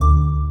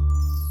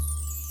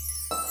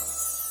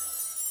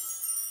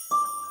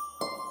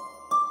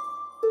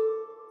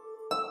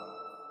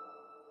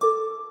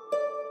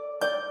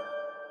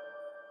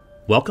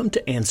Welcome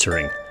to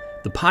Answering,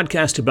 the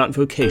podcast about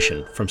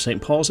vocation from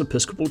St. Paul's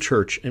Episcopal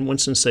Church in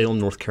Winston-Salem,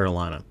 North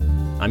Carolina.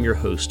 I'm your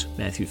host,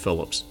 Matthew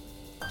Phillips.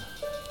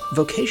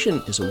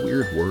 Vocation is a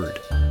weird word,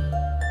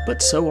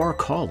 but so are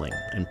calling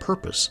and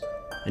purpose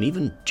and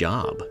even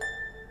job.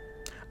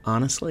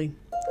 Honestly,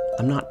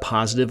 I'm not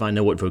positive I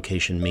know what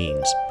vocation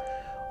means.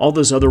 All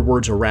those other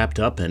words are wrapped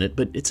up in it,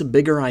 but it's a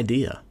bigger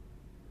idea.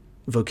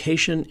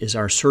 Vocation is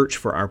our search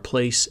for our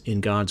place in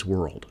God's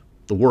world,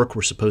 the work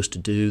we're supposed to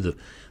do, the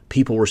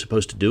people we're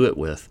supposed to do it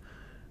with,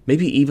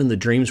 maybe even the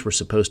dreams we're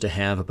supposed to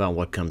have about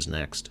what comes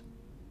next.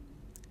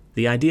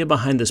 The idea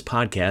behind this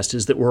podcast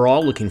is that we're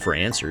all looking for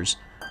answers.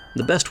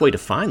 The best way to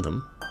find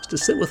them is to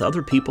sit with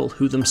other people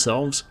who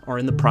themselves are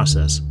in the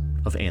process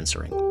of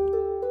answering.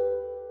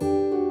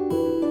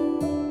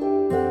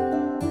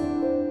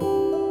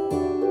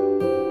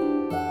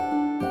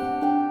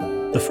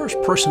 The first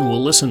person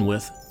we'll listen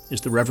with is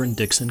the Reverend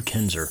Dixon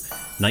Kinzer,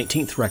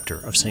 19th Rector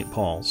of St.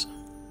 Paul's.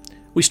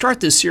 We start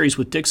this series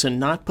with Dixon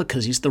not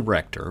because he's the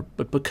rector,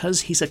 but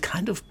because he's a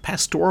kind of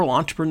pastoral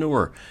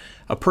entrepreneur,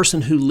 a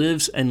person who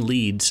lives and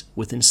leads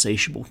with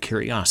insatiable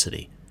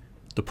curiosity.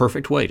 The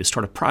perfect way to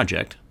start a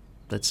project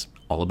that's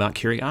all about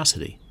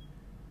curiosity.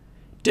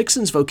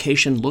 Dixon's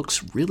vocation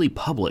looks really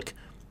public,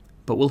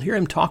 but we'll hear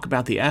him talk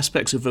about the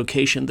aspects of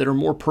vocation that are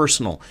more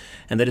personal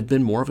and that have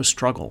been more of a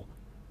struggle.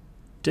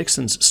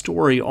 Dixon's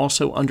story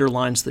also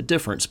underlines the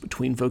difference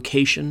between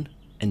vocation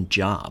and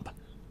job.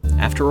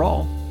 After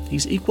all,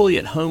 he's equally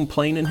at home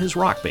playing in his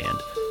rock band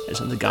as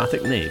in the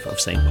Gothic nave of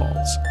St.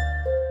 Paul's.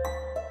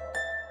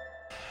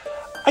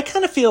 I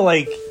kind of feel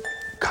like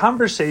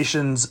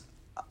conversations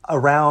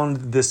around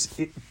this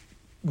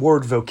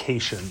word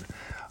vocation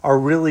are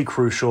really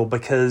crucial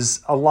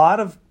because a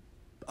lot of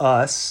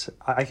us,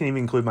 I can even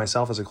include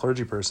myself as a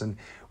clergy person,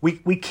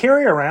 we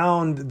carry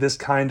around this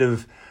kind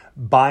of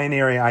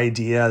binary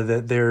idea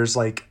that there's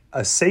like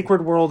a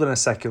sacred world and a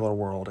secular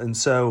world. And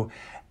so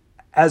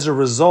as a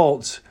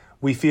result,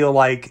 we feel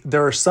like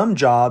there are some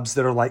jobs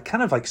that are like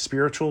kind of like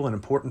spiritual and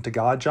important to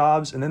God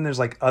jobs. And then there's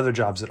like other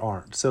jobs that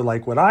aren't. So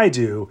like what I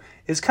do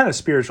is kind of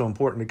spiritual,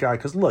 important to God.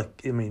 Because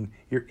look, I mean,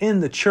 you're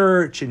in the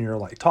church and you're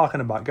like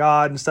talking about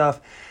God and stuff.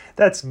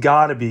 That's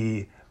got to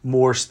be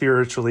more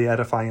spiritually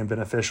edifying and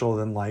beneficial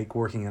than like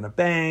working in a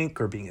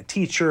bank or being a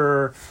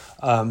teacher.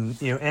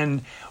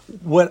 And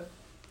what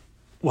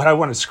I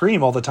want to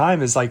scream all the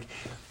time is like,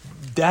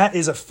 that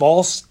is a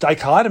false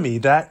dichotomy.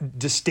 That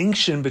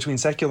distinction between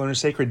secular and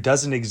sacred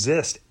doesn't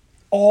exist.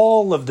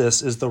 All of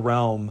this is the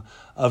realm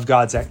of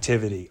God's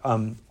activity.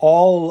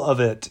 All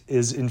of it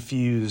is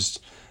infused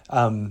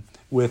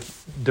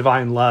with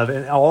divine love,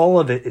 and all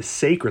of it is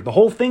sacred. The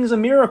whole thing's a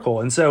miracle.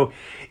 And so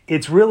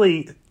it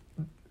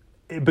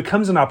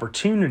becomes an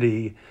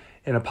opportunity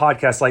in a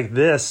podcast like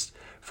this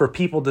for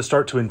people to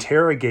start to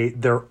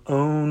interrogate their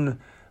own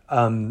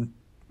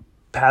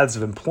paths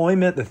of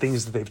employment, the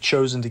things that they've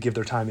chosen to give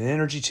their time and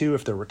energy to,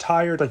 if they're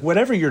retired, like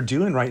whatever you're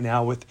doing right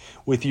now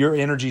with your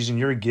energies and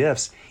your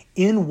gifts,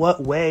 in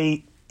what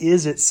way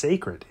is it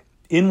sacred?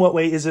 In what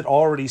way is it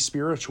already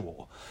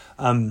spiritual?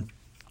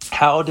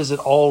 How does it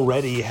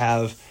already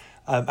how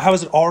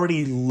is it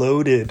already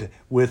loaded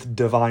with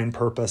divine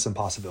purpose and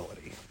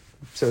possibility?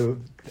 So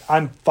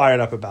I'm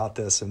fired up about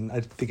this and I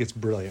think it's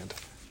brilliant.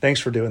 Thanks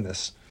for doing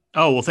this.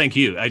 Oh, well, thank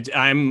you.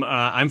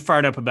 I'm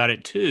fired up about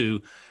it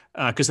too.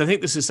 Because I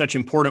think this is such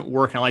important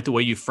work. And I like the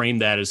way you frame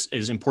that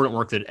as important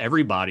work that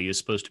everybody is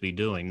supposed to be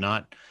doing.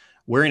 Not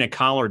wearing a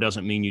collar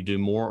doesn't mean you do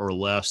more or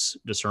less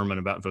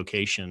discernment about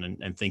vocation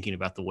and thinking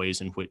about the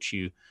ways in which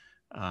you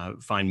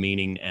find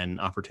meaning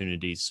and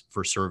opportunities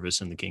for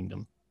service in the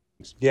kingdom.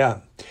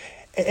 Yeah.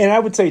 And I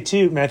would say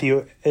too,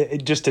 Matthew,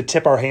 just to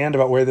tip our hand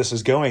about where this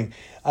is going,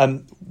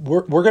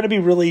 we're going to be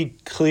really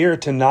clear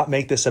to not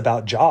make this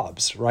about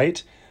jobs,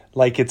 right?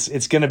 Like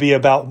it's going to be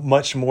about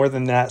much more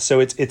than that. So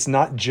it's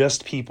not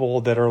just people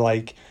that are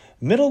like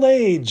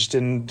middle-aged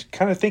and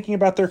kind of thinking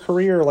about their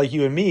career like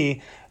you and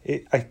me,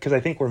 because I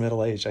think we're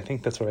middle-aged. I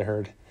think that's what I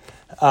heard.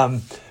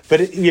 But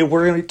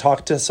we're going to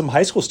talk to some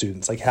high school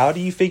students. Like, how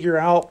do you figure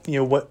out,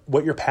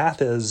 what your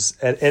path is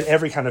at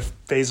every kind of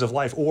phase of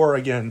life? Or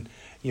again,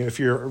 if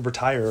you're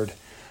retired.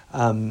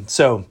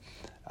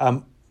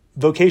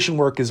 Vocation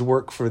work is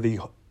work for the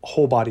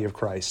whole body of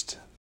Christ.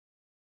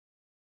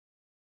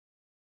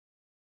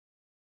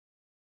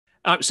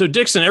 So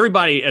Dixon,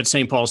 everybody at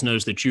St. Paul's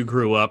knows that you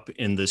grew up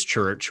in this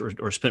church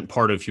or spent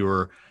part of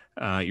your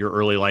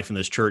early life in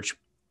this church.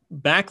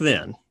 Back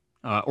then,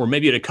 or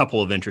maybe at a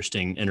couple of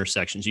interesting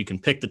intersections, you can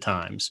pick the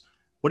times.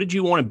 What did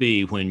you want to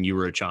be when you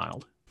were a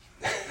child?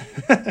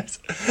 When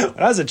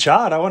I was a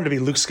child, I wanted to be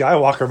Luke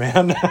Skywalker,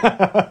 man.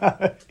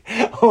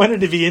 I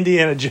wanted to be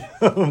Indiana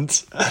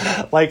Jones.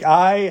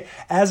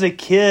 As a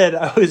kid,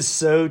 I was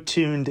so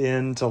tuned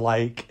into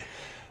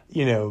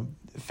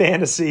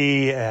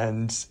fantasy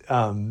and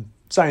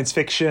science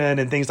fiction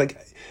and things like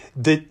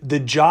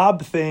the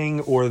job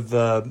thing or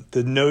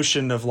the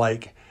notion of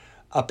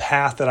a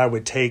path that I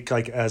would take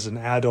like as an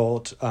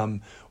adult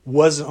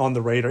wasn't on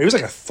the radar. It was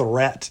like a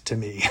threat to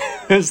me.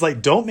 It was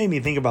like, don't make me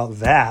think about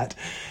that.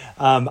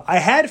 I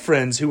had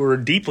friends who were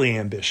deeply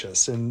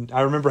ambitious, and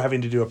I remember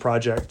having to do a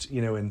project,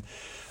 in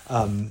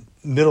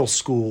middle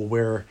school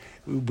where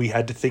we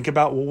had to think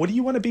about, well, what do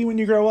you want to be when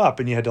you grow up?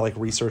 And you had to like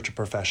research a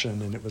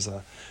profession, and it was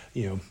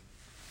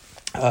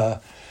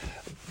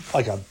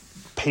like a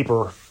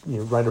paper,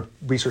 write a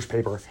research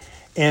paper.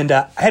 And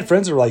I had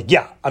friends that were like,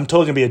 yeah, I'm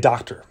totally gonna be a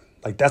doctor.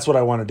 Like, that's what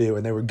I want to do.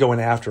 And they were going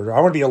after it. Or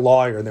I want to be a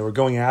lawyer, and they were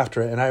going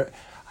after it. And I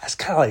was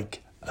kind of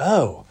like,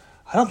 oh,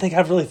 I don't think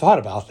I've really thought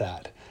about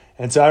that.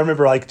 And so I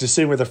remember like just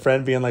sitting with a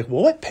friend being like,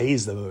 well, what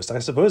pays the most? I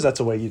suppose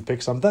that's a way you'd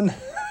pick something.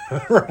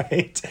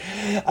 Right.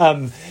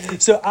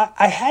 So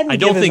I hadn't. I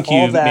don't think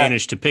you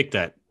managed to pick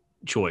that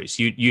choice.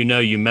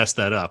 You messed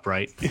that up,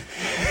 right?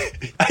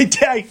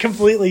 I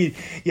completely,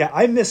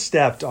 I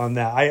misstepped on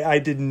that. I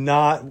did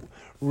not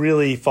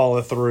really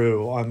follow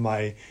through on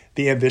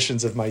the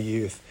ambitions of my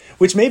youth,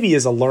 which maybe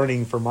is a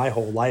learning for my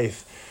whole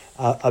life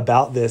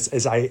about this.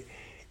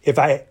 If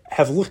I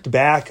have looked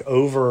back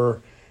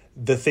over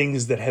the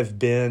things that have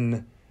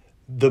been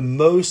the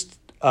most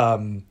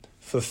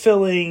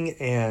fulfilling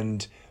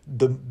and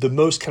the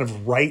most kind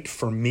of right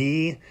for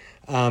me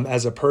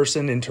as a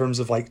person in terms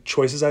of like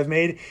choices I've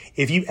made,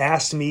 if you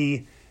asked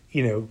me,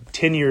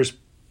 10 years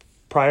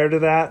prior to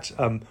that,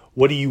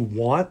 what do you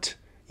want?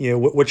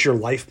 What's your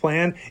life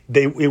plan?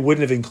 It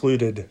wouldn't have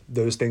included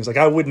those things. Like,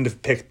 I wouldn't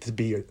have picked to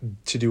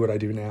do what I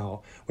do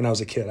now when I was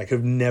a kid. I could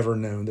have never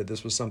known that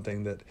this was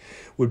something that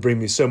would bring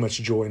me so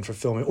much joy and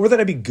fulfillment, or that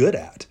I'd be good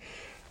at.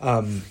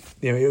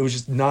 It was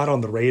just not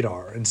on the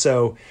radar. And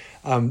so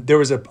there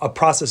was a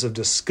process of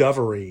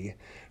discovery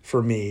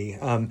for me.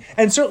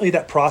 And certainly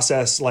that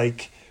process,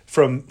 like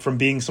from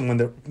being someone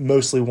that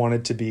mostly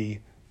wanted to be,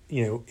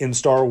 in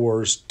Star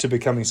Wars, to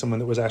becoming someone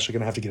that was actually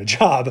going to have to get a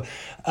job.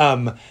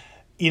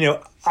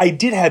 I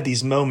did have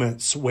these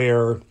moments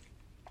where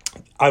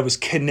I was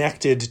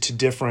connected to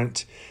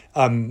different,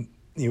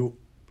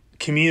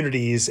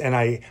 communities, and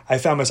I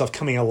found myself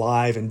coming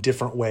alive in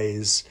different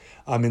ways,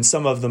 in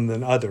some of them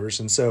than others.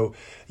 And so,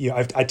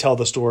 I tell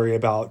the story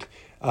about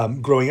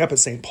growing up at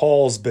St.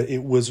 Paul's, but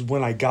it was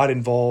when I got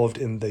involved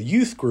in the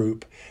youth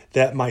group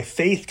that my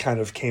faith kind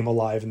of came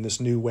alive in this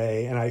new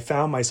way. And I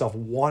found myself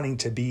wanting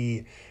to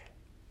be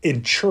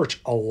in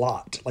church a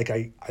lot. Like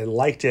I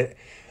liked it.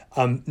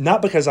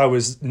 Not because I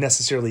was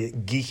necessarily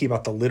geeky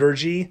about the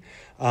liturgy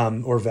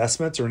or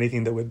vestments or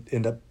anything that would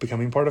end up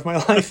becoming part of my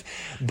life,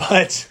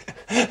 but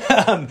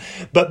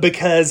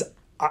because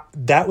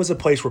that was a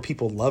place where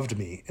people loved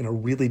me in a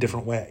really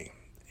different way.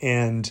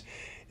 And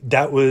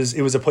it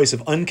was a place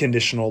of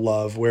unconditional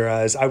love,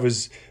 whereas I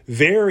was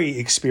very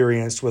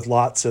experienced with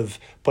lots of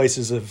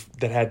places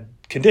that had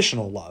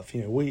conditional love.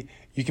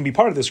 You can be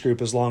part of this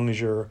group as long as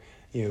you're,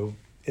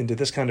 into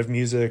this kind of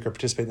music or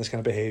participate in this kind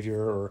of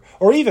behavior,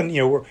 or even,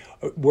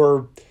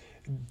 we're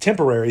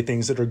temporary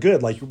things that are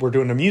good. Like we're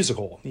doing a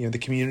musical, the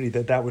community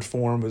that would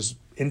form was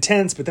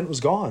intense, but then it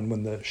was gone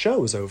when the show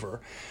was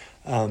over.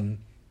 And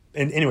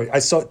anyway, I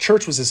saw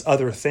church was this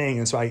other thing.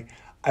 And so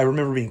I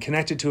remember being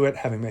connected to it,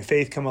 having my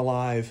faith come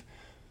alive,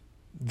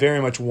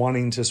 very much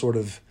wanting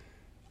to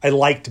I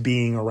liked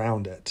being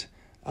around it.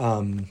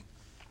 And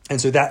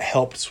so that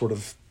helped sort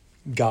of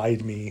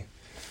guide me.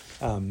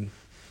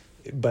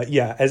 But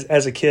yeah,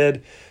 as a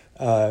kid,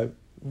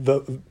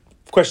 the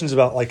questions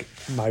about like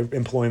my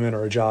employment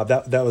or a job,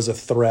 that was a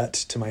threat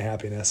to my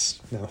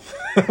happiness. No.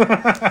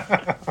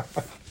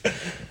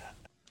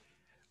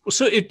 Well,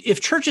 so if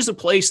church is a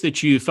place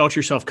that you felt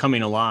yourself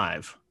coming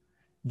alive,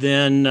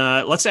 then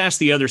let's ask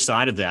the other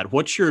side of that.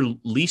 What's your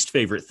least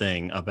favorite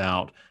thing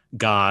about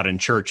God and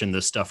church and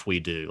the stuff we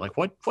do? Like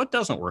what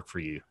doesn't work for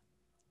you?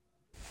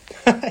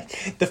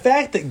 The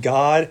fact that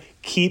God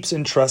keeps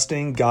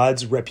entrusting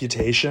God's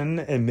reputation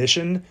and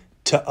mission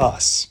to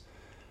us.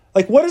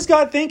 Like, what is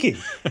God thinking?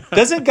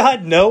 Doesn't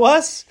God know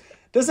us?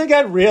 Doesn't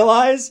God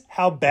realize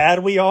how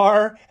bad we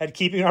are at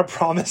keeping our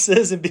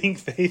promises and being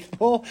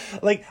faithful?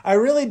 Like, I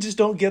really just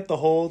don't get the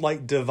whole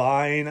like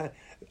divine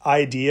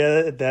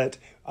idea that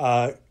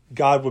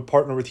God would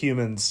partner with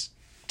humans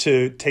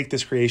to take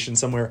this creation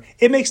somewhere.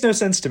 It makes no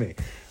sense to me.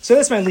 So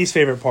that's my least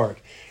favorite part.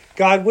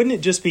 God, wouldn't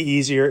it just be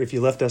easier if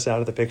you left us out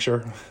of the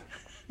picture?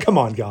 Come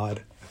on,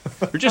 God.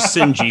 Or just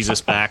send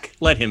Jesus back.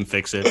 Let him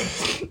fix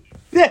it.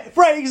 Yeah,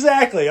 right,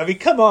 exactly. I mean,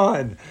 come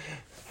on.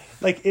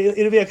 Like,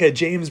 it'd be like a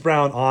James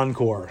Brown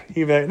encore.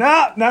 He'd be like,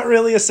 nah, not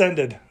really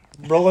ascended.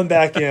 Rolling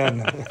back in.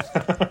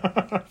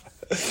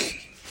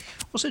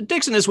 Well, so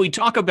Dixon, as we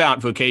talk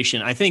about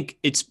vocation, I think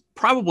it's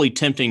probably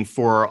tempting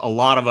for a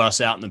lot of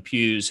us out in the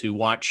pews who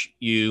watch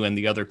you and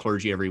the other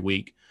clergy every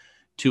week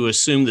to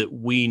assume that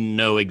we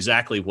know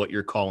exactly what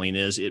your calling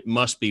is. It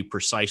must be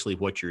precisely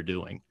what you're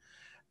doing.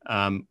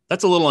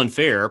 That's a little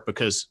unfair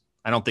because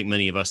I don't think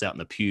many of us out in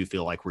the pew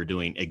feel like we're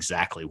doing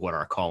exactly what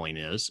our calling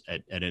is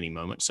at any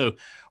moment. So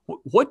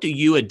what do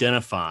you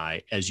identify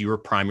as your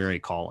primary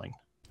calling?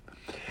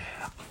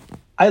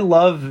 I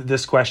love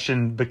this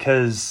question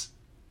because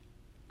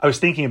I was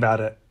thinking about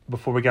it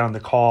before we got on the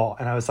call,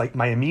 and I was like,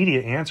 my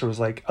immediate answer was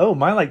like, oh,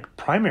 my like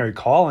primary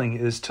calling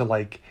is to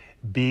like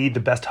be the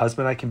best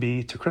husband I can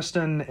be to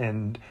Kristen,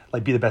 and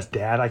like be the best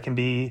dad I can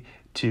be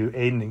to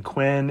Aiden and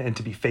Quinn, and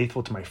to be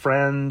faithful to my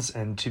friends,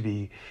 and to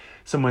be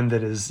someone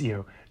that is,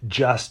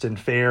 just and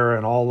fair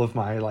in all of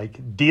my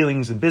like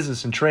dealings in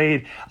business and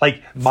trade.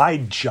 Like my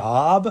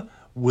job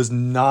was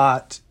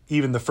not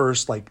even the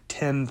first like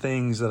 10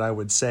 things that I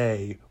would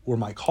say were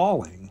my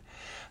calling.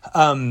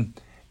 And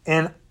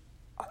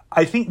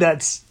I think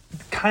that's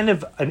kind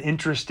of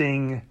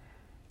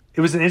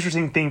it was an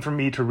interesting thing for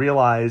me to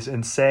realize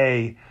and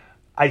say,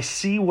 I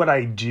see what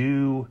I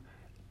do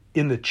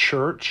in the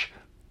church,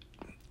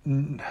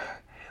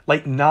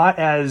 like not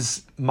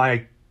as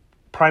my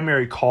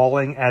primary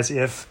calling, as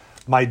if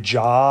my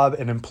job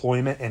and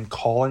employment and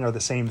calling are the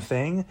same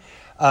thing.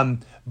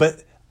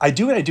 But I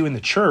do what I do in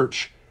the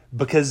church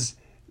because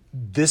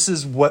this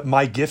is what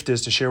my gift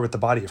is to share with the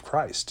body of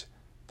Christ.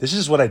 This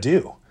is what I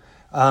do.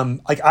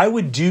 Like I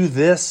would do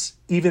this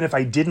even if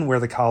I didn't wear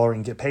the collar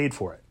and get paid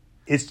for it.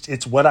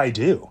 It's what I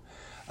do.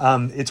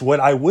 It's what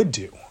I would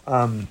do.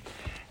 And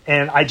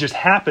I just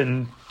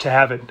happen to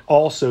have it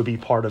also be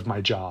part of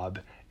my job,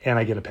 and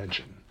I get a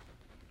pension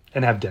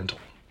and have dental.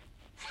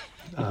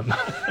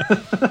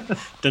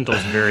 Dental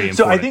is very important.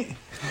 So I think,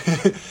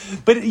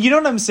 but you know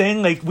what I'm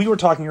saying? Like we were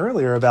talking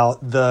earlier about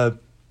the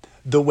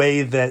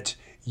way that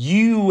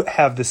you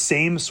have the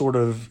same sort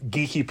of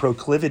geeky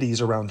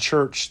proclivities around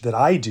church that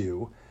I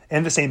do,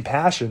 and the same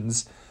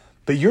passions,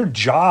 but your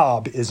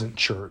job isn't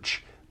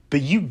church.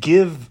 But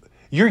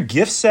your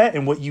gift set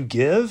and what you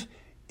give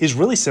is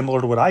really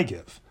similar to what I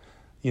give.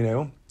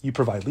 You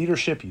provide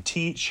leadership, you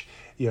teach,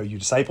 you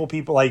disciple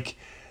people. Like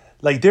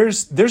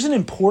there's an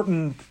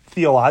important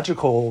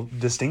theological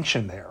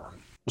distinction there.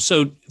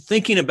 So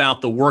thinking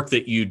about the work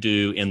that you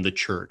do in the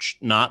church,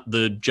 not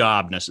the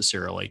job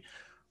necessarily,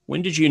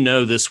 when did you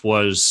know this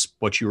was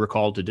what you were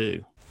called to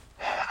do?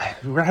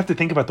 We're going to have to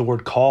think about the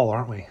word call,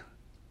 aren't we?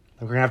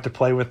 We're going to have to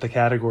play with the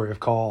category of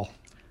call.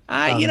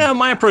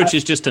 My approach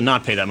is just to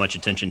not pay that much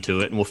attention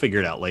to it, and we'll figure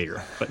it out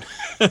later. But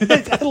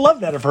I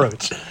love that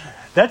approach.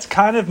 That's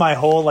kind of my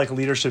whole like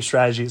leadership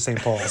strategy at St.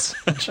 Paul's.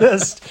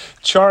 Just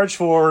charge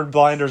forward,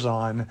 blinders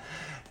on.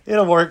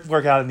 It'll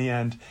work out in the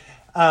end.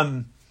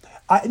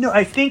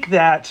 I think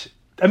that,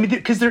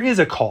 because there is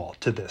a call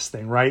to this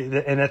thing, right?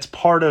 And that's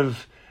part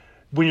of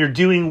when you're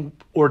doing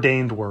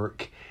ordained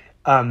work.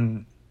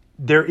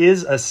 There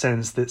is a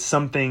sense that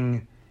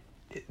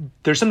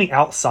there's something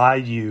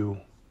outside you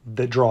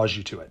that draws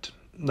you to it.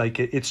 Like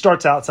it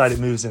starts outside, it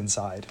moves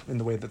inside in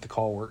the way that the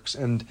call works.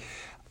 And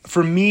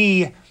for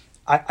me,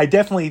 I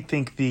definitely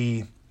think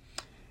I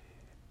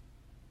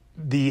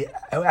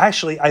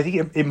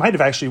think it might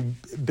have actually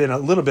been a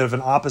little bit of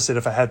an opposite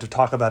if I had to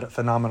talk about it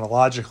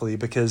phenomenologically,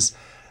 because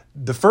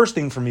the first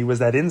thing for me was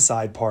that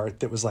inside part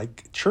that was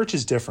like, church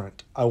is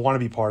different. I want to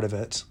be part of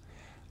it.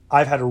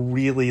 I've had a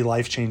really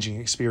life-changing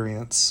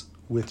experience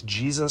with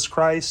Jesus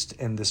Christ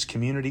and this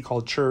community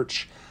called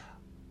church.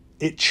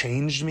 It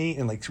changed me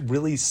in like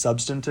really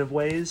substantive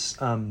ways.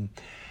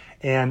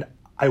 And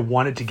I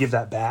wanted to give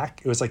that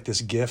back. It was like this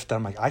gift.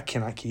 I'm like, I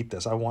cannot keep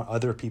this. I want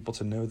other people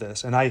to know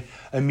this. And I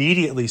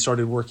immediately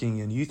started working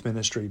in youth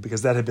ministry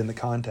because that had been the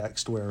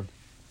context where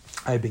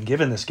I had been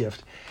given this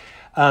gift.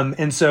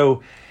 And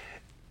so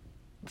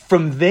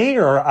from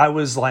there, I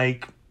was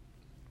like,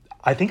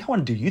 I think I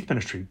want to do youth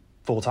ministry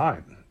full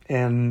time.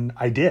 And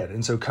I did.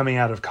 And so coming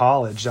out of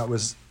college, that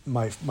was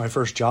my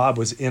first job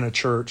was in a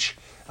church,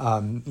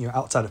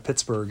 outside of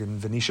Pittsburgh in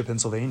Venetia,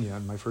 Pennsylvania.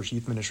 And my first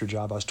youth ministry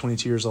job, I was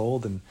 22 years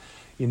old. And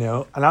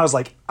I was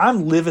like,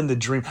 I'm living the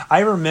dream.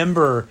 I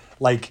remember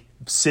like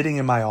sitting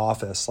in my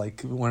office,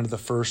 like one of the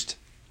first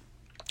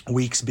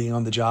weeks being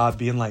on the job,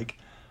 being like,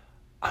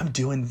 I'm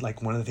doing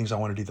like one of the things I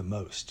want to do the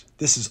most.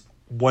 This is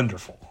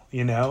wonderful,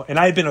 And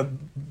I had been a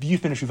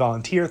youth ministry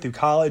volunteer through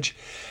college.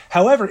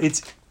 However,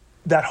 it's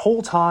that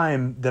whole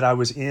time that I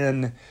was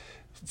in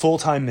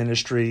full-time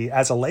ministry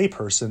as a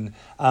layperson,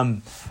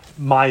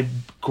 my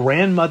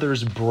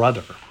grandmother's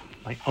brother,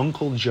 my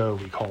Uncle Joe,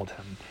 we called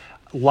him,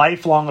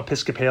 lifelong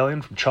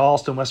Episcopalian from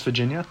Charleston, West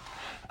Virginia.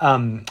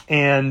 And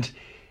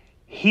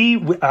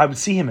I would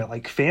see him at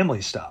like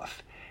family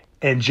stuff.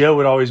 And Joe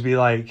would always be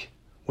like,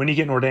 when are you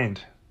getting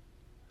ordained?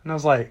 And I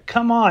was like,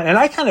 come on. And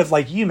I kind of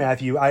like you,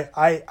 Matthew,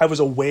 I was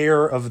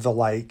aware of the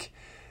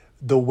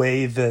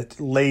way that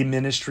lay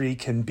ministry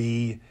can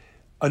be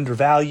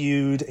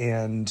undervalued.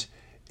 And,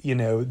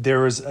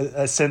 there was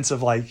a sense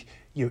of like,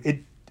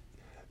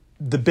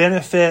 the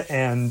benefit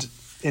and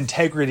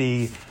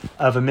integrity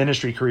of a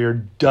ministry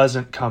career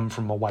doesn't come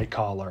from a white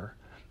collar,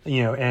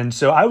 and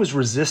so I was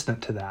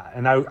resistant to that.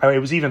 And I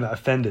was even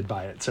offended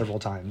by it several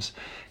times.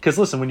 Because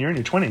listen, when you're in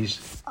your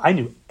 20s, I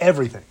knew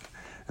everything.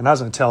 And I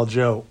was going to tell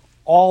Joe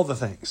all the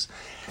things.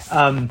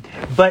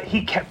 But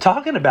he kept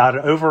talking about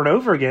it over and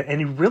over again. And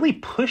he really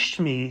pushed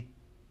me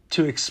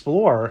to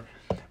explore,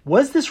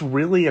 was this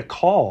really a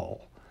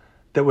call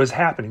that was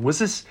happening? Was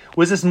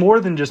this more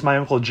than just my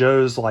Uncle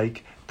Joe's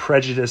like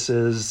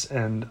prejudices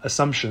and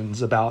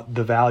assumptions about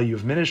the value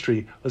of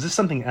ministry? Was this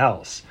something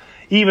else?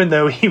 even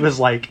though he was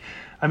like,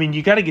 I mean,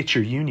 you got to get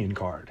your union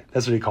card.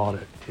 That's what he called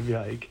it. He'd be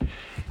like,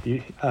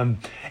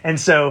 and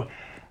so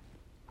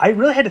I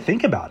really had to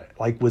think about it.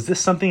 Like, was this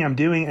something I'm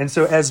doing? And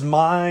so as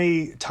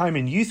my time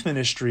in youth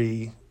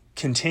ministry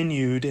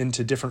continued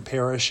into different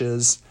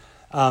parishes,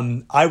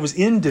 I was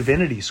in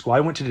divinity school.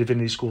 I went to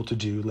divinity school to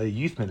do lay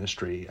youth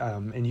ministry.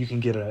 And you can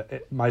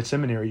get my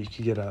seminary, you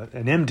can get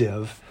an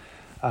MDiv,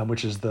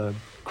 which is the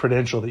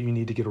credential that you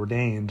need to get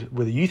ordained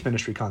with a youth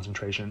ministry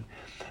concentration.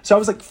 So I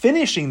was like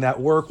finishing that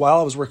work while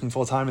I was working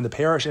full time in the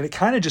parish. And it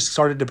kind of just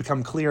started to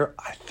become clear.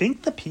 I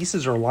think the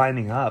pieces are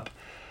lining up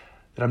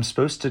that I'm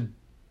supposed to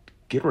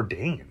get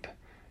ordained,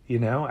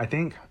 I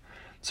think.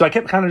 So I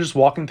kept kind of just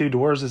walking through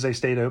doors as they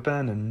stayed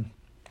open and,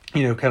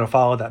 kind of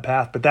followed that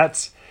path. But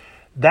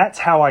that's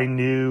how I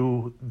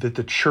knew that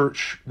the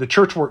church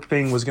work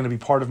thing was going to be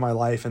part of my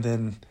life. And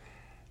then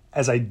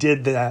as I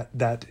did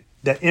that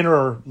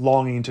inner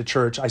longing to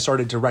church, I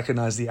started to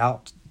recognize the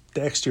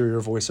exterior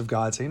voice of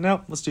God saying,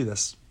 no, let's do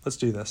this. Let's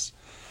do this.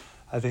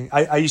 I think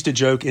I used to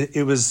joke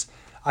it was,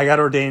 I got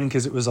ordained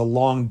because it was a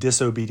long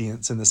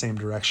disobedience in the same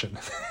direction.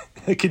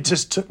 It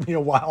just took me a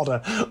while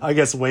to, I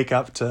guess, wake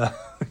up to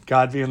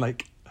God being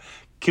like,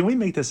 can we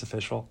make this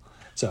official?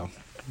 So.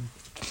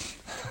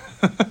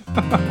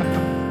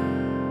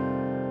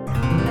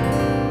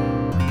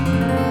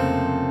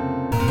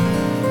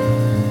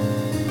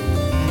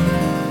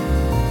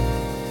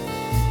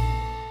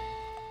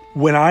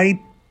 When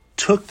I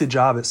took the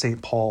job at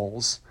St.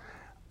 Paul's,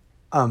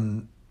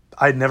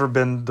 I'd never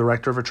been the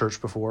rector of a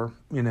church before,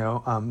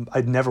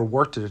 I'd never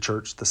worked at a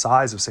church the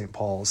size of St.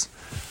 Paul's.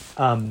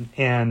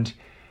 And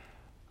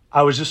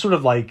I was just sort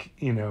of like,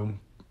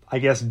 I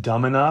guess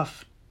dumb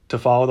enough to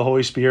follow the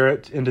Holy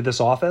Spirit into this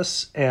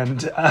office.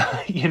 And,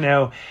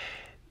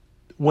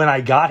 when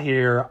I got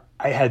here,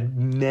 I had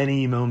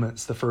many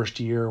moments the first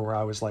year where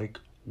I was like,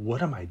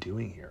 what am I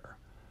doing here?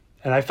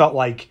 And I felt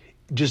like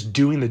just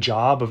doing the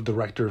job of the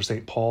rector of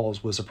St.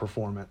 Paul's was a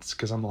performance,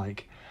 because I'm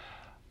like,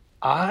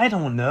 I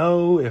don't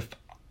know if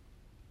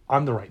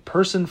I'm the right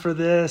person for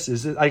this.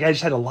 Is it like, I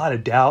just had a lot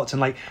of doubts, and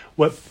like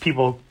what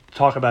people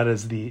talk about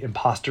as the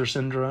imposter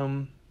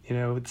syndrome,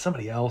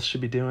 somebody else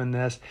should be doing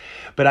this.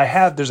 But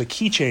there's a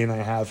keychain I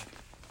have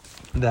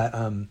that,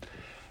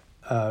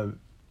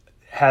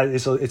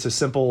 it's a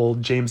simple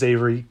James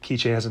Avery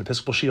keychain, has an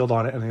Episcopal shield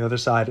on it. And on the other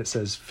side, it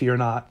says, "Fear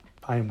not,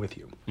 I am with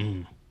you."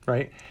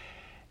 Right.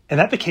 And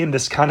that became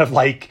this kind of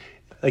like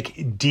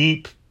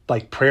deep,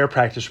 like prayer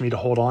practice for me to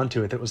hold on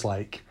to it. That was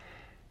like,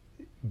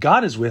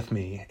 God is with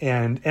me.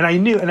 And I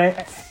knew,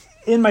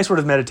 in my sort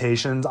of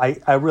meditations,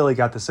 I really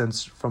got the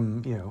sense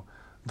from,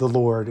 the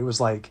Lord. It was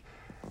like,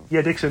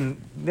 yeah,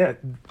 Dixon,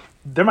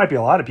 there might be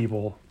a lot of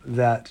people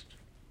that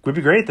would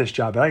be great at this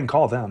job, but I didn't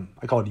call them.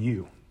 I called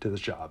you to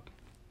this job,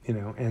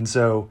 and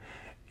so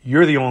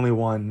you're the only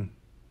one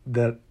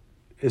that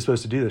is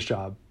supposed to do this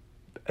job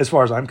as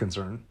far as I'm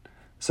concerned.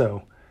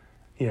 So,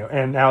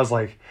 and I was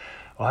like,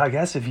 well, I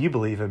guess if you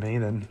believe in me,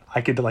 then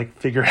I could like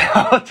figure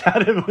out how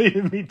to believe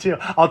in me too.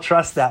 I'll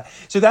trust that.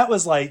 So that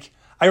was like,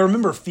 I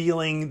remember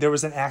feeling there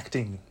was an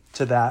acting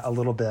to that a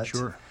little bit.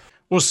 Sure.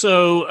 Well,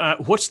 so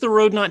what's the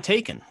road not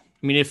taken?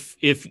 I mean,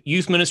 if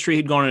youth ministry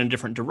had gone in a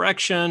different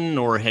direction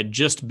or had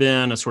just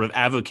been a sort of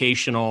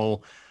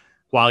avocational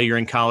while you're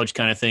in college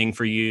kind of thing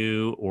for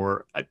you,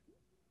 or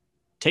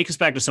take us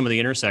back to some of the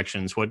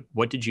intersections.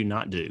 What did you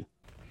not do?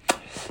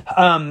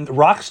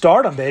 Rock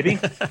stardom, baby.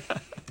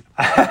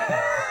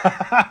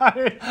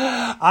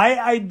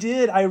 I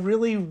did. I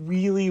really,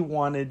 really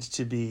wanted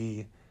to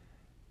be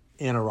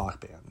in a rock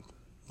band,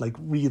 like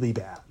really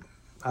bad,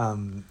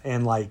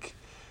 and like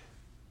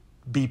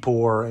be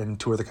poor and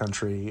tour the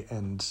country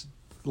and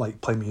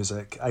like play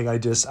music.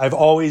 I've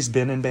always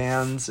been in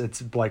bands.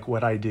 It's like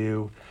what I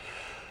do.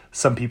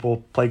 Some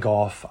people play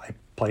golf. I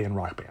play in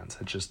rock bands.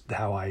 It's just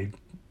how I,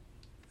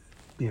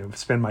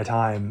 spend my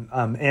time.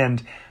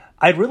 And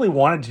I really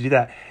wanted to do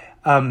that.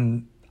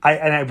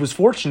 I was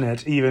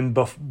fortunate even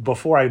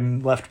before I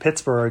left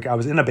Pittsburgh. I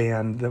was in a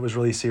band that was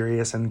really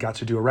serious and got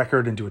to do a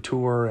record and do a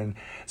tour. And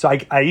so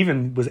I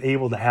even was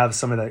able to have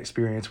some of that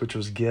experience, which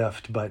was a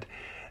gift. But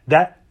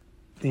that,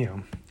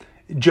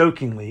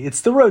 jokingly,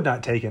 it's the road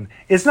not taken.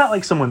 It's not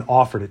like someone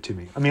offered it to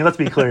me. I mean, let's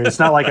be clear. It's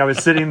not like I was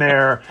sitting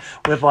there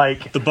with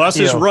like... The bus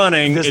is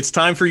running. It's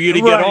time for you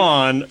to get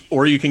on,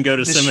 or you can go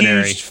to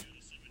seminary.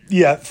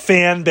 Huge,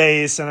 fan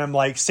base, and I'm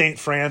like St.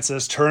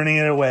 Francis turning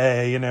it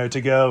away,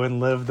 to go and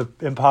live the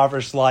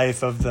impoverished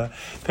life of the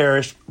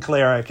parish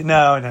cleric.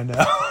 No.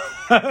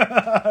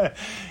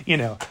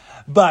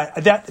 But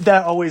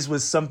that always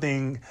was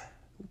something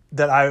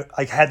that I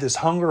like had this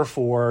hunger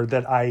for,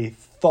 that I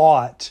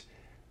thought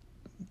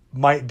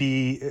might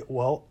be,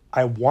 well,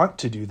 I want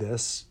to do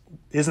this.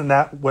 Isn't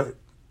that what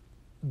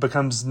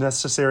becomes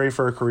necessary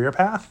for a career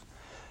path?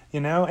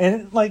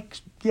 And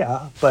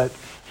but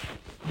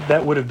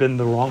that would have been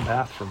the wrong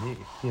path for me,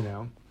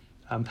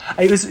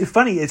 It was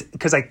funny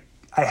because I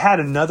had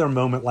another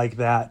moment like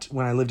that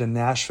when I lived in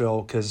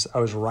Nashville, because I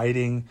was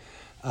writing,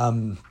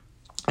 and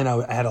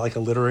I had like a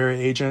literary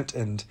agent,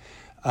 and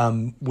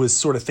was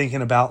sort of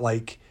thinking about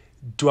like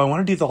do I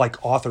want to do the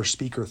like author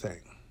speaker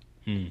thing?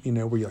 You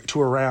know, where you like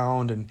tour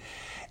around and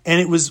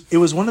it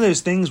was one of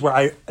those things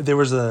where it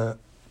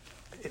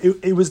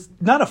was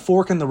not a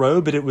fork in the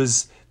road, but it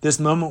was this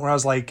moment where I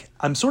was like,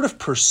 I'm sort of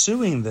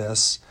pursuing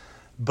this,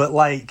 but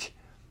like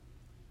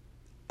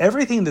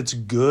everything that's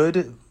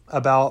good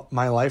about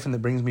my life and that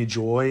brings me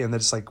joy and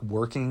that's like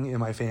working in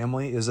my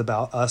family is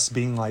about us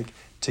being like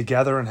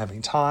together and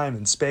having time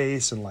and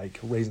space and like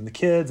raising the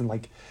kids and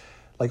like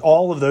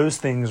all of those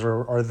things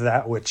are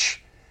that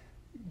which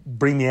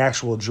bring me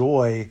actual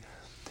joy.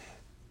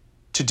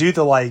 To do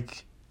the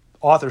like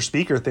author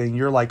speaker thing,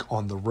 you're like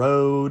on the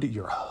road,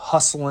 you're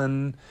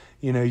hustling,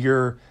 you know,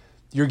 you're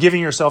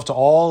giving yourself to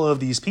all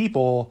of these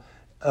people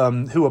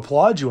who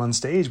applaud you on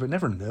stage but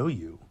never know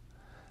you.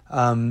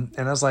 And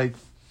I was like,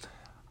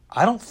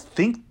 I don't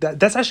think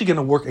that's actually going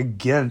to work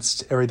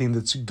against everything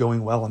that's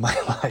going well in my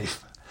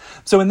life.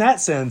 So in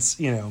that sense,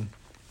 you know,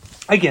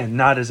 again,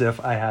 not as if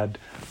I had,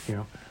 you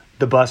know,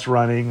 the bus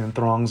running and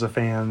throngs of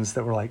fans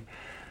that were like,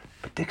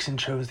 but Dixon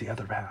chose the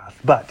other path.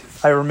 But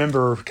I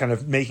remember kind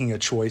of making a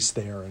choice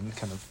there and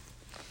kind of,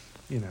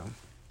 you know,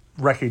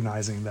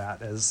 recognizing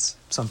that as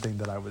something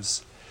that I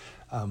was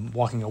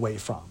walking away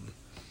from.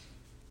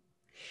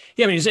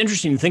 Yeah, I mean, it's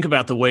interesting to think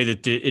about the way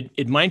that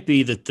it might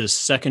be that the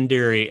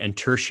secondary and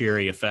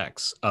tertiary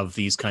effects of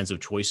these kinds of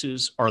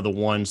choices are the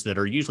ones that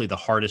are usually the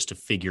hardest to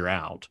figure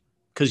out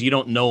because you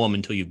don't know them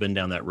until you've been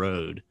down that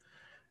road.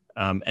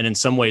 And in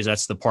some ways,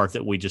 that's the part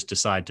that we just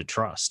decide to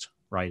trust,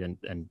 right?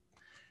 And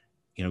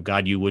you know,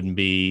 God, you wouldn't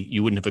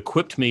have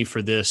equipped me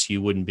for this.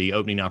 You wouldn't be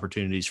opening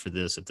opportunities for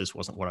this if this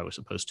wasn't what I was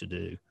supposed to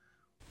do.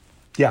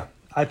 Yeah,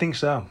 I think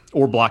so.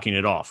 Or blocking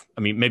it off.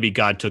 I mean, maybe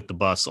God took the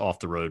bus off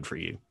the road for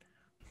you.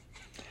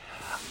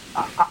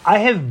 I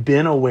have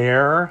been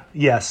aware,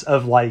 yes,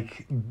 of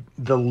like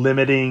the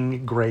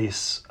limiting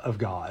grace of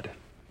God,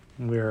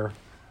 where,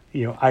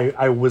 you know,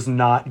 I was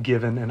not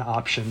given an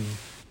option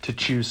to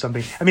choose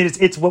something. I mean,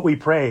 it's what we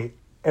pray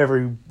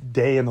every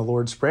day in the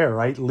Lord's Prayer,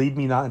 right? Lead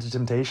me not into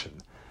temptation.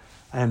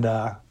 And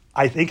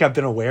I think I've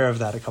been aware of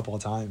that a couple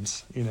of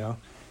times, you know.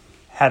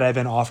 Had I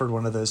been offered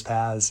one of those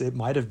paths, it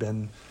might have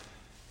been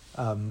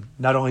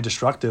not only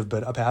destructive,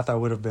 but a path I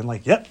would have been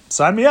like, yep,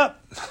 sign me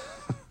up.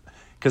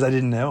 Because I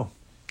didn't know.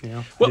 You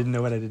know, I didn't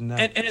know what I didn't know.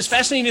 And it's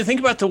fascinating to think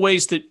about the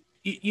ways that,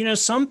 you know,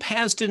 some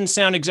paths didn't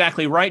sound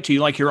exactly right to you,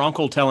 like your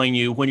uncle telling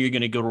you when you're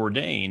going to get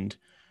ordained.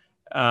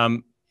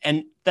 And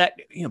that,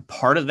 you know,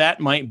 part of that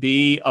might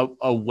be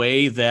a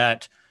way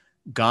that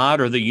God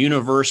or the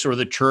universe or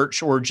the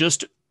church or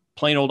just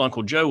plain old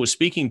Uncle Joe was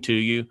speaking to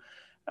you.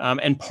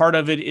 And part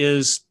of it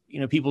is,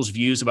 you know, people's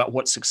views about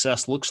what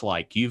success looks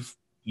like. You've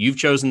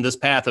chosen this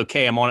path.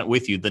 Okay, I'm on it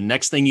with you. The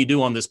next thing you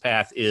do on this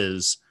path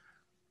is,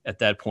 at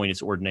that point,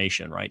 it's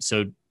ordination, right?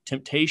 So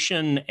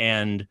temptation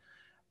and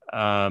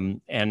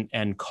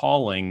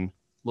calling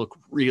look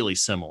really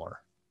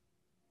similar.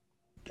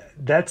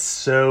 That's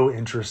so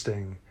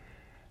interesting.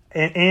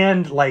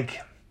 And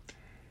like,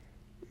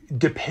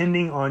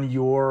 depending on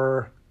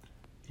your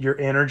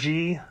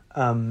energy,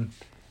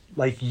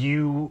 like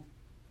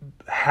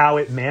how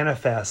it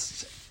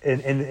manifests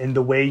and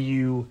the way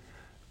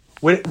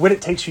what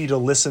it takes for you to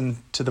listen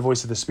to the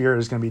voice of the Spirit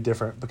is going to be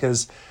different.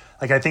 Because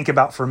like, I think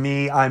about, for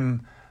me,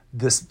 I'm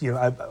this, you know,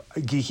 I'm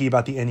geeky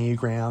about the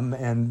Enneagram,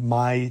 and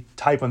my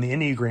type on the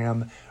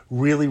Enneagram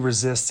really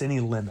resists any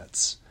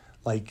limits.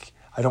 Like,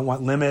 I don't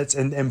want limits.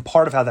 And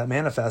part of how that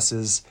manifests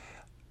is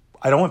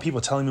I don't want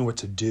people telling me what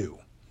to do.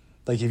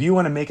 Like, if you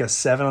want to make a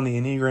 7 on the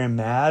Enneagram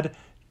mad,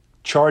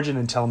 charge it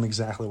and tell them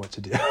exactly what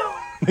to do.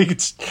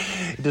 It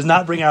does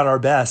not bring out our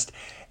best.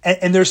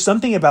 And there's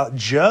something about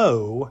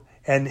Joe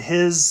and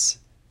his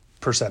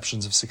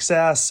perceptions of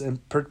success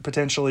and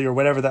potentially, or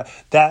whatever,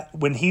 that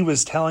when he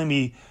was telling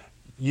me,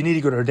 you need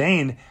to go to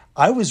ordain,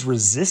 I was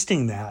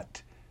resisting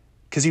that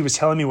because he was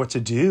telling me what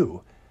to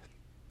do,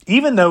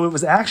 even though it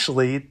was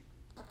actually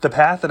the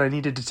path that I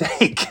needed to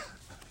take.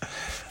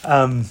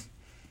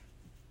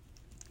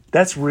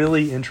 That's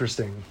really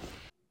interesting.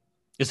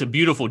 It's a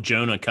beautiful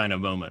Jonah kind of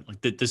moment.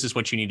 Like, this is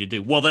what you need to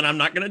do. Well, then I'm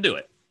not going to do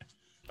it.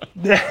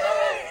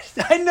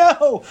 I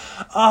know.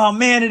 Oh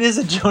man, it is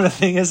a Jonah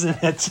thing, isn't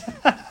it?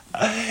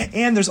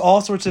 And there's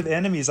all sorts of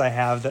enemies I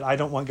have that I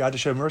don't want God to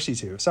show mercy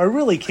to. So I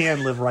really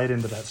can live right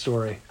into that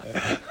story.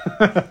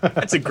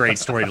 That's a great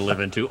story to live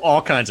into.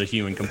 All kinds of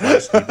human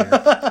complexity there.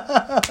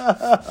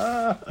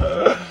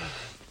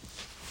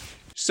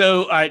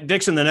 So,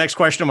 Dixon, the next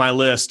question on my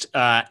list,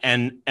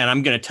 and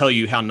I'm going to tell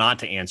you how not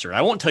to answer it.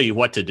 I won't tell you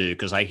what to do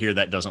because I hear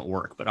that doesn't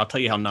work, but I'll tell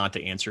you how not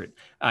to answer it.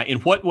 In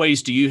what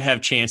ways do you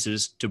have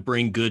chances to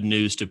bring good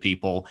news to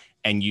people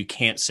and you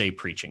can't say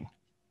preaching?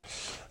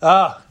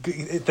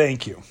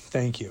 Thank you.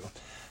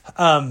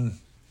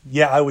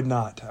 Yeah, I would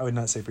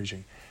not say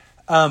preaching.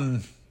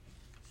 I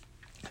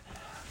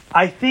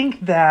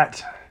think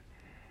that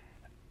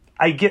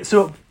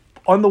so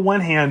on the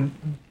one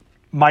hand,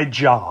 my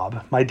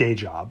day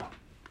job,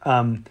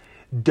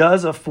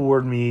 does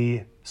afford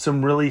me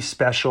some really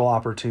special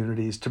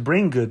opportunities to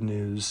bring good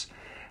news,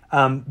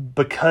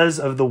 because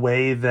of the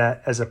way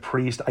that as a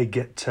priest I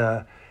get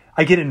to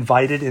I get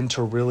invited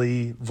into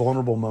really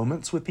vulnerable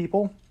moments with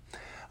people.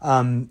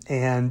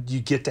 And you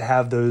get to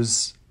have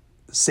those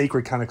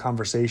sacred kind of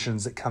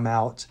conversations that come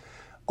out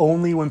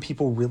only when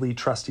people really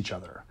trust each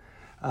other.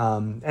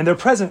 And they're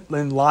present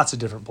in lots of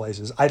different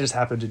places. I just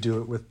happen to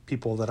do it with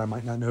people that I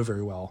might not know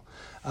very well,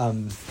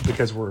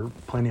 because we're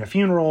planning a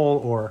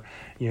funeral or,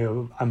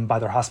 I'm by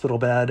their hospital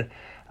bed.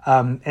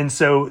 And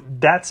so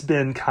that's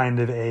been kind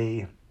of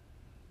a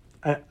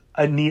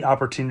neat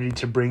opportunity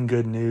to bring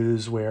good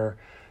news where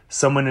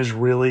someone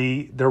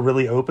they're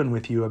really open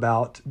with you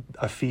about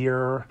a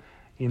fear,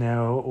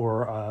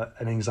 or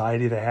an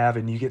anxiety they have,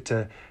 and you get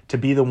to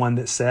be the one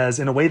that says,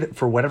 in a way that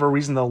for whatever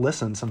reason they'll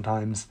listen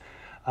sometimes,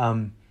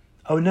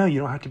 oh no, you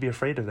don't have to be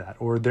afraid of that,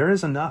 or there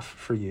is enough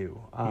for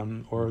you,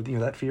 or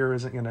that fear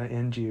isn't going to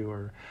end you,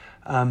 or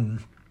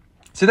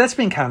so that's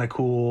been kind of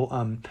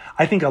cool.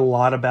 I think a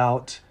lot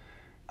about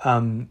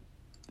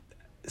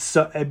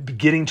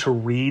getting to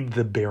read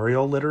the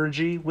burial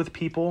liturgy with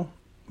people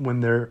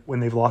when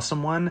they've lost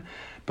someone,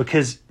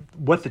 because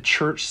what the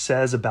church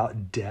says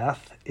about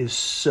death is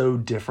so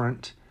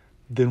different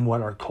than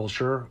what our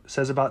culture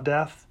says about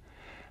death.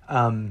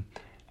 And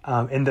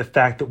the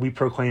fact that we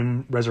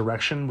proclaim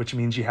resurrection, which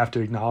means you have to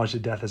acknowledge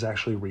that death is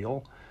actually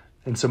real.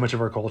 And so much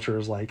of our culture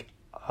is like,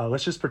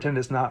 let's just pretend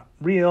it's not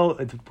real.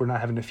 We're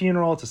not having a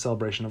funeral. It's a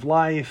celebration of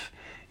life.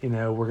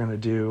 We're going to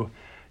do,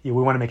 we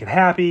want to make it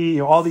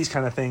happy, all these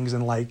kind of things.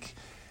 And like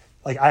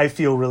I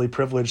feel really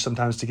privileged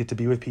sometimes to get to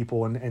be with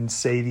people and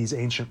say these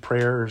ancient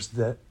prayers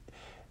that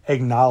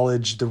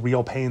acknowledge the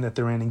real pain that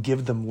they're in and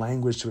give them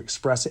language to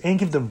express it and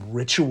give them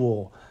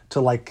ritual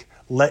to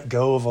let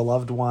go of a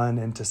loved one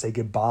and to say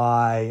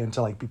goodbye and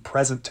to be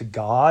present to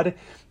God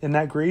in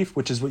that grief,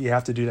 which is what you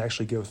have to do to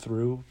actually go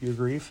through your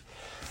grief.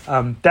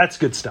 That's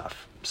good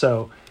stuff.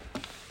 So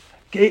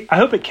I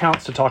hope it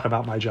counts to talk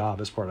about my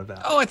job as part of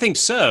that. Oh, I think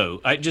so.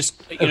 I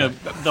just,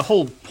 the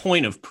whole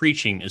point of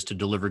preaching is to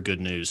deliver good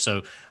news.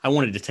 So I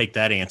wanted to take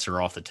that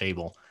answer off the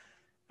table.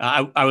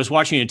 I was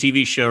watching a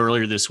TV show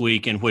earlier this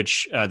week in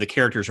which the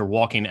characters are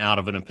walking out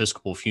of an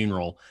Episcopal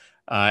funeral,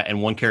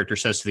 and one character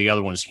says to the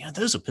other ones,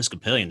 those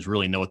Episcopalians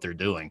really know what they're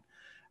doing.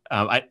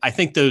 I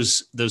think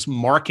those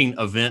marking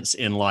events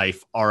in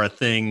life are a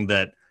thing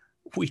that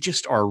we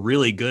just are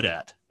really good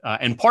at.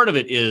 And part of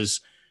it is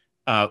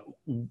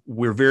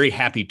we're very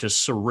happy to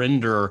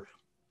surrender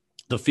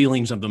the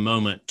feelings of the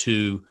moment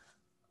to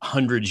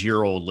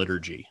hundreds-year-old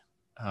liturgy,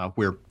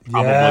 where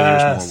probably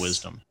there's more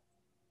wisdom.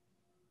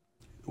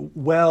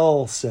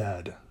 Well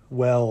said.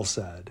 Well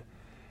said.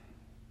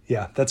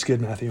 Yeah, that's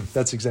good, Matthew.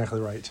 That's exactly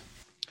right.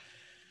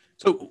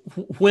 So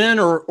when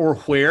or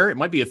where, it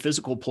might be a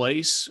physical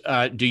place,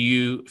 do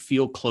you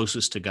feel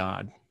closest to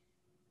God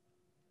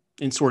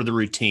in sort of the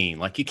routine?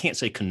 Like you can't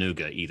say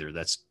Canuga either.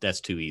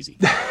 That's too easy.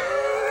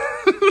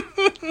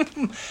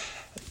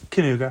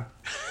 Canuga.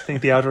 I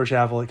think the outdoor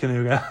chapel at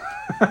Canuga.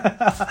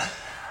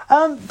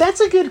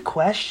 That's a good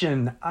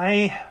question.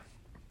 I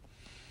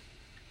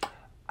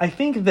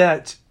think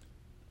that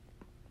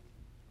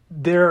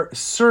there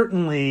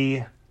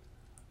certainly,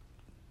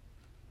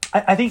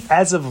 I think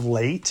as of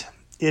late,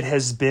 it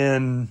has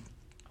been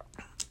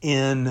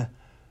in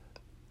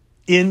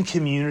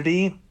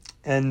community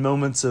and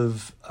moments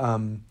of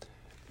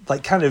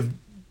kind of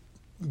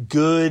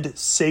good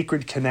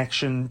sacred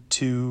connection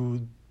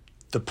to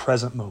the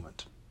present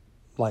moment.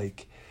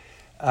 When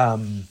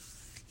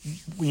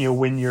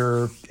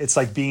it's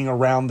like being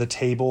around the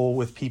table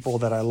with people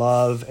that I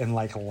love and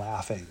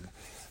laughing.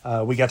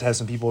 We got to have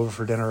some people over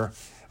for dinner.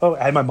 Oh,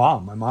 I had my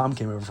mom. My mom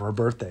came over for her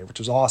birthday, which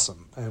was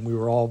awesome. And we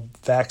were all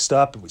vaxxed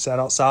up and we sat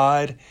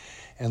outside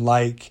and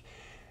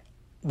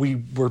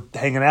we were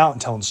hanging out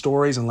and telling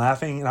stories and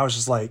laughing. And I was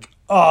just like,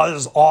 oh,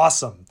 this is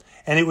awesome.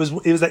 And it was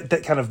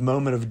that kind of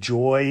moment of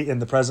joy in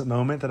the present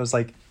moment that I was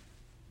like,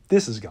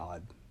 this is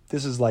God.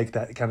 This is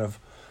that kind of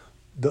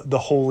the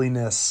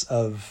holiness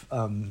of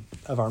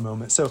our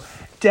moment. So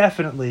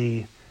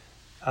definitely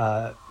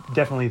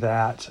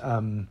that.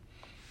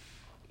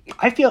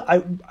 I feel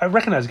I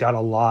recognize God a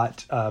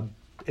lot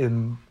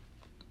in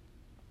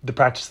the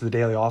practice of the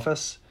daily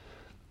office.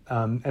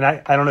 And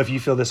I don't know if you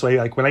feel this way,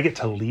 when I get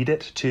to lead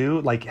it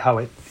too, how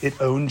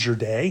it owns your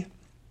day.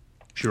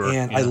 Sure.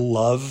 And I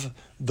love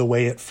the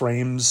way it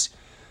frames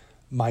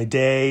my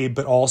day,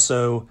 but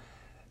also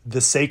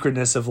the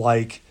sacredness of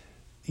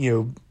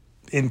in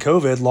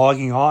COVID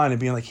logging on and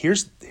being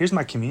here's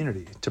my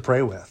community to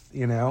pray with,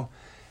 and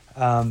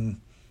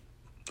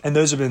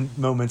those have been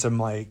moments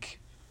I'm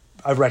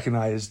I've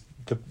recognized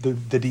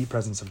the deep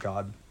presence of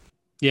God.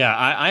 Yeah,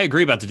 I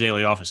agree about the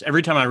daily office.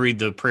 Every time I read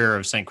the prayer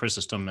of St.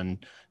 Chrysostom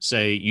and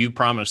say, you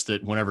promise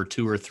that whenever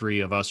 2 or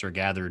 3 of us are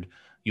gathered,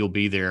 you'll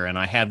be there. And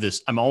I have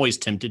this, I'm always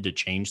tempted to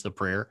change the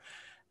prayer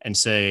and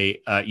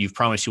say, you've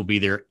promised you'll be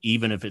there,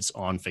 even if it's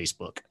on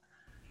Facebook.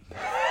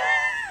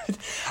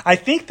 I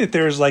think that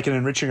there's an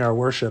Enriching Our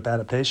Worship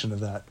adaptation of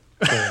that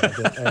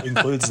that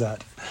includes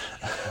that.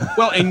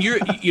 Well, and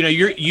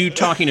you're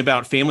talking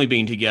about family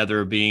being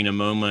together, being a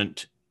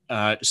moment,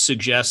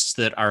 suggests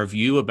that our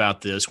view about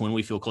this, when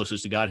we feel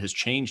closest to God, has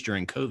changed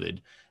during COVID.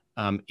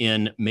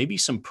 in maybe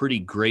some pretty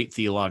great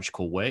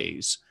theological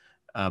ways,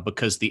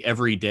 because the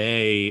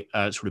everyday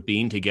sort of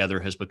being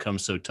together has become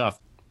so tough.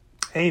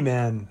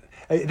 Amen.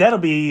 That'll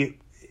be,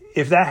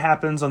 if that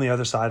happens on the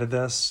other side of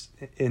this,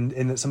 and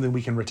it's something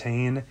we can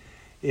retain,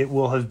 it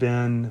will have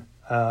been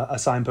a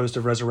signpost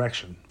of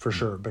resurrection for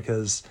sure,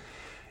 because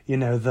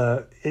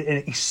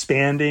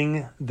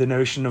expanding the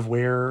notion of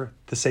where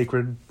the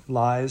sacred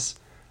lies,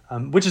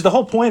 which is the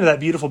whole point of that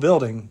beautiful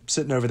building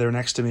sitting over there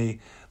next to me.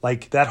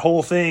 Like, that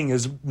whole thing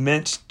is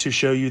meant to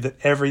show you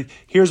that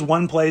here's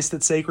one place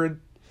that's sacred,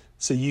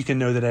 so you can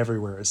know that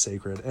everywhere is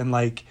sacred. And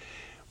like,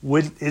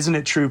 isn't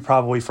it true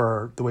probably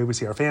for the way we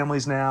see our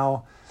families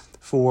now,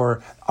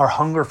 for our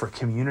hunger for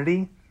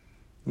community,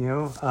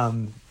 where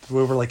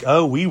we're like,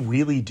 oh, we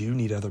really do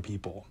need other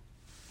people.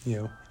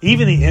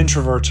 Even the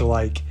introverts are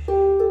like,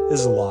 this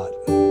is a lot.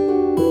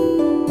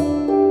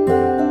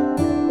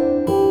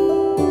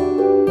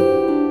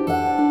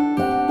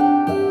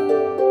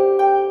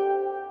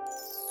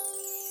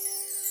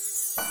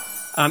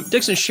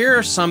 Dixon,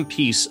 share some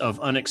piece of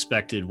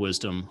unexpected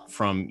wisdom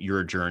from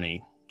your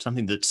journey,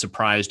 something that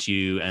surprised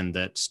you and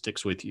that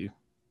sticks with you.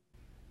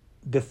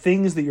 The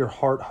things that your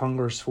heart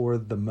hungers for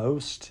the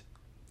most,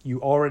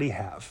 you already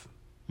have.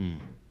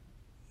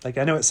 Like,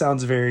 I know it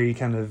sounds very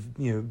kind of,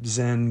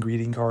 Zen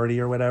greeting cardy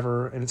or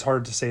whatever, and it's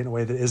hard to say in a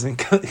way that isn't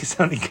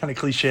sounding kind of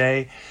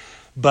cliche,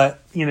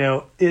 but,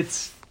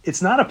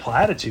 it's not a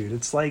platitude.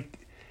 It's like,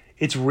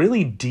 it's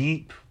really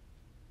deep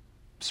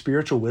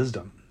spiritual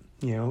wisdom.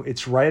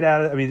 It's right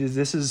out of,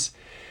 this is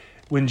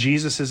when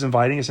Jesus is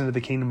inviting us into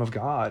the kingdom of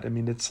God.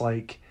 It's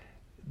like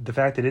the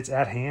fact that it's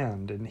at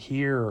hand and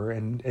here,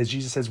 and as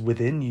Jesus says,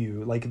 within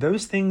you, like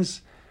those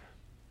things,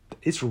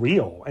 it's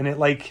real. And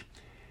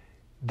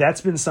that's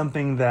been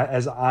something that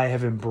as I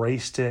have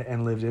embraced it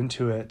and lived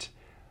into it,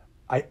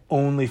 I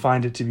only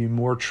find it to be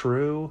more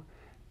true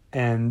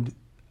and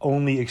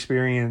only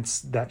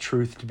experience that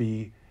truth to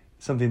be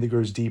something that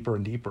grows deeper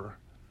and deeper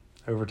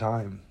over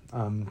time.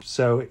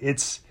 So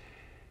it's,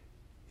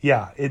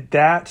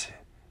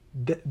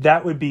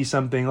 that would be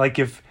something like,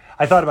 if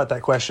I thought about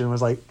that question,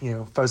 was like,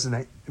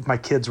 if my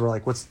kids were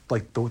like, what's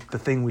like the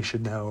thing we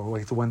should know, or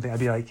like the one thing, I'd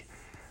be like,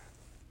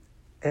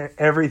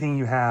 everything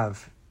you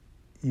have,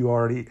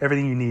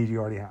 everything you need, you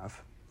already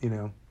have,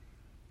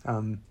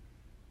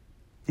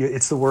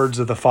 it's the words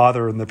of the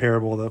father in the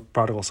parable of the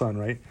prodigal son,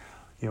 right?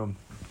 You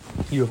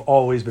have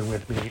always been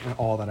with me, and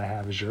all that I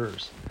have is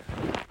yours.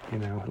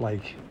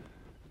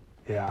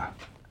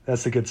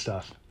 That's the good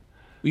stuff.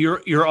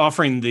 You're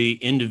offering the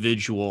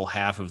individual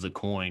half of the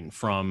coin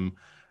from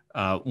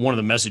one of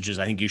the messages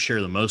I think you share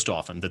the most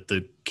often, that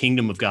the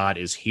kingdom of God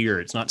is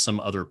here. It's not some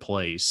other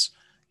place.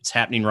 It's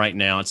happening right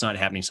now. It's not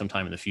happening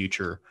sometime in the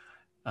future.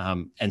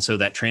 And so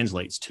that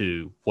translates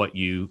to what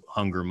you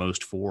hunger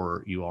most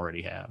for, you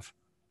already have,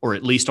 or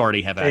at least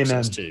already have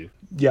access to.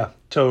 Yeah,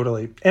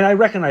 totally. And I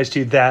recognize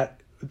too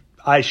that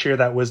I share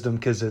that wisdom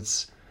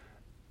because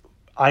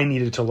I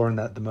needed to learn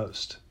that the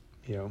most,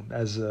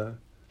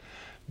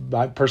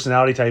 my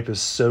personality type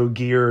is so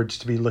geared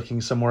to be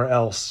looking somewhere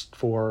else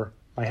for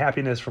my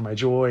happiness, for my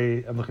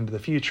joy. I'm looking to the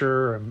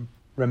future. I'm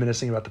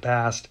reminiscing about the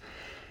past,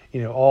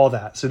 all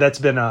that. So that's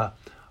been a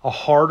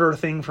harder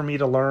thing for me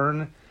to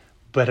learn,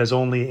 but has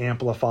only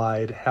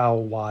amplified how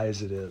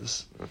wise it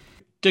is.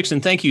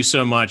 Dixon, thank you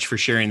so much for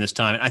sharing this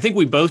time. I think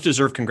we both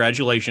deserve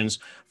congratulations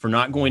for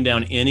not going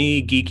down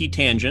any geeky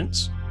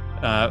tangents,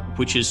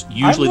 which is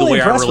usually the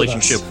way our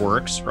relationship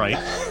works, right?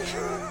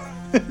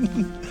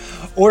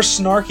 Or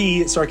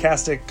snarky,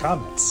 sarcastic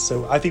comments.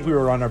 So I think we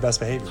were on our best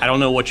behavior. I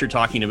don't know what you're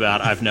talking about.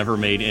 I've never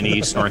made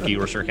any snarky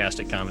or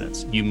sarcastic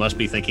comments. You must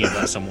be thinking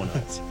about someone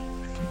else.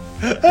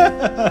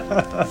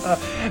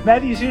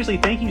 Matthew, seriously,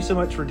 thank you so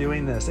much for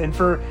doing this and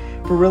for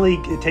really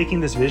taking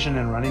this vision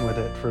and running with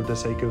it for the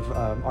sake of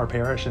our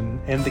parish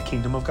and the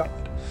kingdom of God.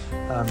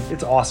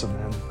 It's awesome,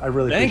 man. I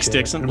really Thanks,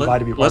 appreciate Dixon. it. I'm glad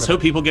to be part Let's of hope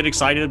it. people get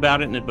excited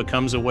about it and it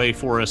becomes a way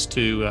for us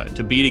to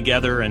be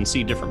together and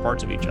see different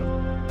parts of each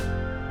other.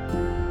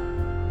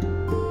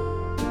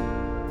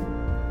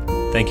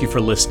 Thank you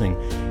for listening.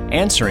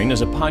 Answering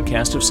is a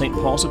podcast of St.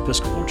 Paul's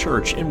Episcopal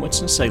Church in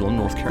Winston-Salem,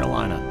 North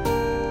Carolina.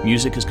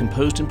 Music is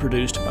composed and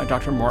produced by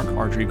Dr. Mark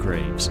Ardrey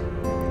Graves.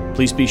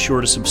 Please be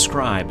sure to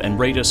subscribe and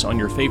rate us on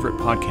your favorite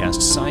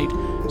podcast site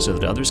so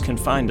that others can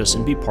find us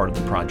and be part of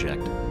the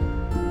project.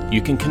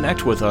 You can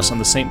connect with us on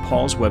the St.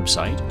 Paul's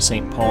website,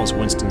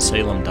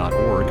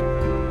 stpaulswinstonsalem.org,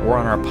 or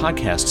on our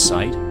podcast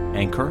site,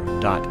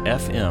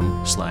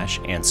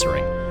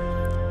 anchor.fm/answering.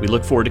 We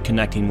look forward to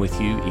connecting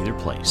with you either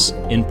place,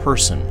 in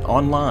person,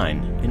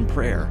 online, in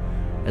prayer,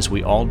 as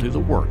we all do the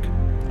work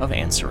of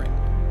answering.